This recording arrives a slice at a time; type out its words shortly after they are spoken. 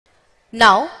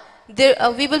Now,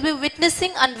 we will be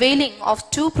witnessing unveiling of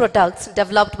two products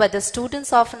developed by the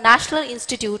students of National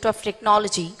Institute of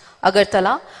Technology,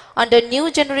 Agartala, under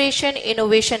New Generation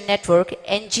Innovation Network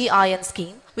 (NGIN)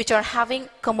 scheme, which are having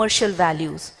commercial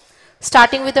values.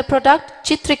 Starting with the product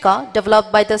Chitrika,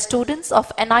 developed by the students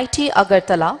of NIT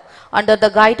Agartala under the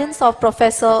guidance of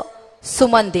Professor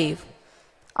Suman Dev.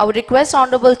 I would request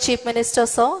Honorable Chief Minister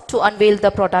Sir to unveil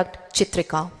the product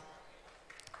Chitrika.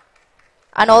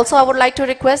 And also I would like to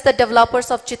request the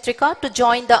developers of Chitrika to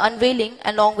join the unveiling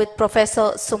along with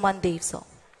Professor Suman Dev sir.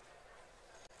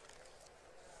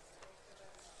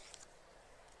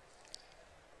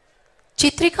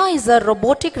 Chitrika is a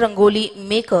robotic rangoli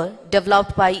maker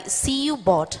developed by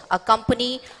CuBOT, a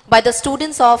company by the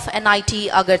students of NIT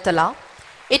Agartala.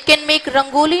 It can make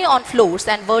rangoli on floors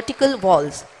and vertical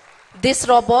walls. This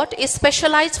robot is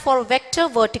specialized for vector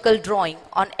vertical drawing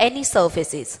on any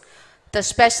surfaces. The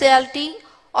specialty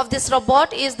of this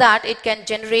robot is that it can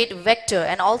generate vector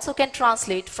and also can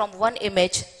translate from one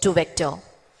image to vector.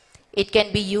 It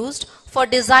can be used for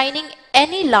designing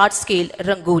any large-scale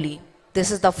rangoli. This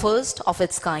is the first of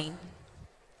its kind.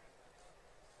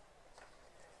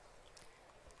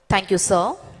 Thank you,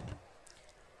 sir.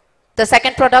 The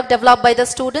second product developed by the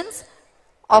students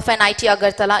of NIT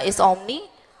Agartala is Omni.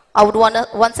 I would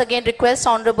once again request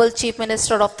Honorable Chief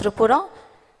Minister of Tripura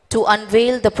to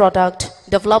unveil the product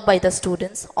developed by the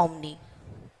students, Omni.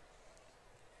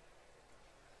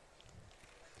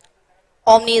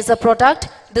 Omni is a product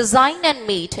designed and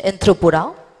made in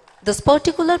Tripura. This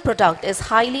particular product is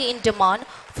highly in demand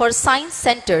for science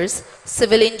centers,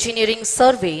 civil engineering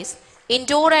surveys,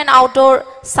 indoor and outdoor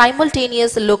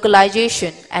simultaneous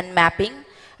localization and mapping,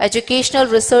 educational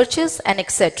researches, and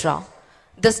etc.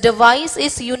 This device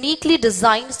is uniquely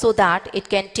designed so that it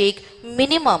can take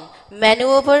minimum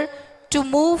maneuver to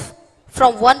move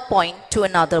from one point to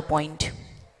another point.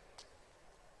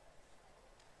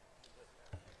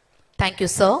 Thank you,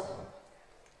 sir.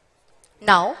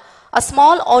 Now, a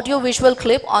small audio-visual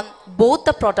clip on both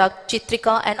the product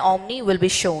Chitrika and Omni will be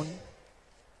shown.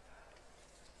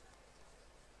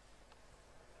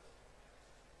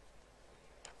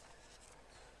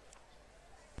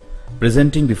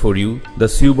 Presenting before you the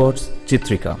CuBOT's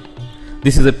Chitrika.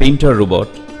 This is a painter robot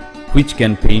which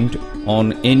can paint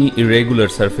on any irregular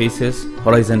surfaces,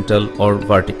 horizontal or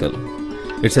vertical.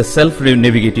 It's a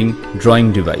self-navigating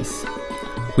drawing device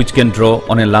which can draw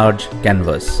on a large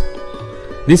canvas.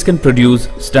 This can produce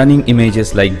stunning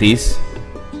images like this,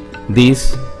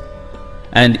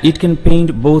 and it can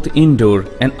paint both indoor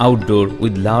and outdoor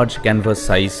with large canvas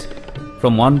size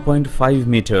from 1.5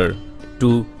 meter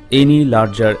to any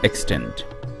larger extent.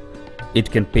 It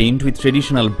can paint with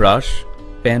traditional brush,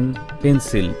 pen,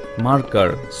 pencil,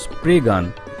 marker, spray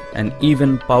gun, and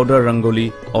even powder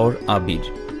rangoli or abir.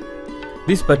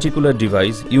 This particular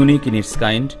device, unique in its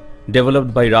kind,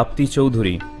 developed by Rapti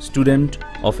Choudhury, student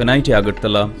of NIT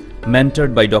Agartala,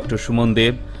 mentored by Dr. Suman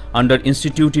Dev, under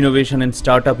Institute Innovation and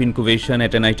Startup Incubation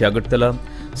at NIT Agartala,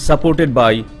 supported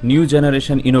by New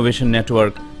Generation Innovation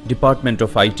Network, Department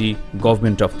of IT,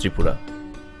 Government of Tripura.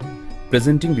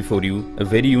 Presenting before you a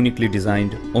very uniquely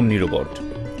designed Omni robot.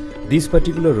 This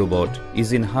particular robot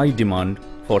is in high demand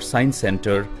for science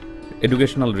center,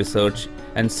 educational research,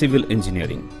 and civil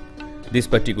engineering. This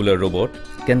particular robot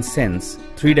can sense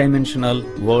three-dimensional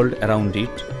world around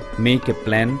it, make a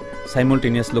plan,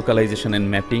 simultaneous localization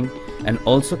and mapping, and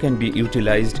also can be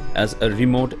utilized as a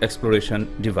remote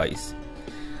exploration device.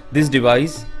 This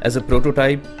device, as a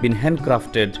prototype, been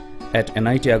handcrafted at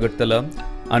NIT Agartala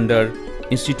under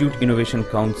Institute Innovation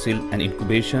Council and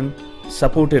Incubation,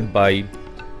 supported by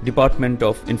Department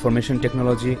of Information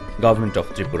Technology, Government of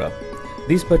Tripura.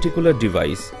 This particular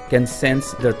device can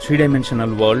sense the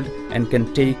three-dimensional world and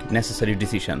can take necessary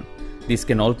decision. This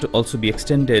can also be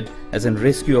extended as a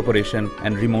rescue operation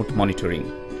and remote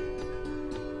monitoring.